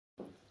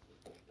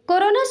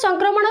Corona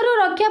संक्रमण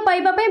रक्षा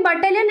पाइबा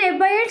battalion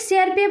एफआईएट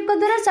CRPF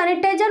द्वारा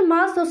सानिटाइजर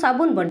मास्क और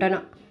साबुन बंटन।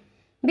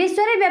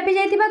 विश्व में व्यापी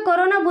जाइतिबा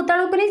कोरोना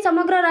भूताणु को नहीं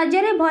समग्र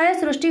राज्य में भय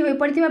सृष्टि हो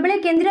पड़ता बेले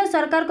केंद्र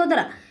सरकार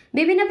द्वारा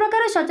विभिन्न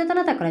प्रकार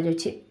सचेतनता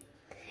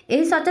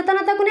यह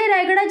सचेतनता को नहीं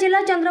रायगढ़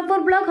जिला चंद्रपुर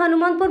ब्लॉक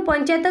हनुमानपुर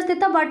पंचायत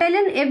स्थित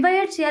battalion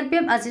एफआईएट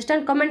CRPF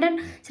assistant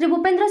commandant Shri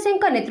Bhupendra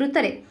Singh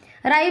नेतृत्व में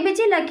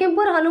रायबिची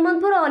लखीमपुर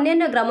हनुमानपुर और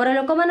अन्य ग्रामर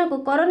लोक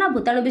कोरोना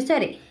भूताणु विषय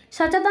में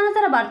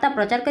सचेतनतार वार्ता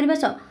प्रचार करने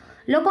सह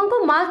लोकों को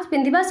मास्क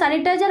पिंधिबा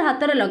सानिटाइजर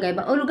हाथ में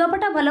लगाइबा और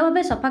लुगापटा भल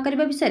भाव सफा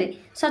करने विषय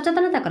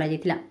सचेतनता करा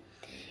जायतिला।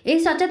 एही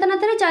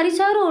सचेतनतारे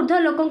 400 रु ऊर्ध्व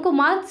लोकों को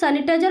मास्क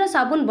सानिटाइजर और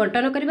साबुन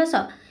बंटन करने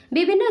सह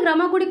विभिन्न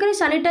ग्रामगुड़िक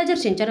सानिटाइजर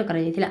सिंचन करा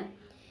जायतिला।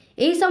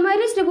 एही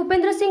समय श्री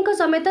भूपेन्द्र सिंह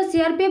समेत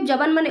सीआरपीएफ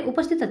जवान माने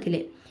उपस्थित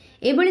थिले।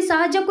 एभली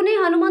साहाय्य को नहीं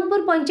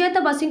हनुमानपुर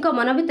पंचायतवासी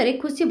मन भितर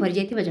खुशी भरी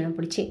जाइतिबा जଣା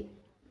पड़िछि।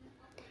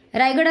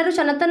 रायगढ़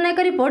सनातन नायक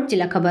रिपोर्ट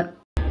जिला खबर।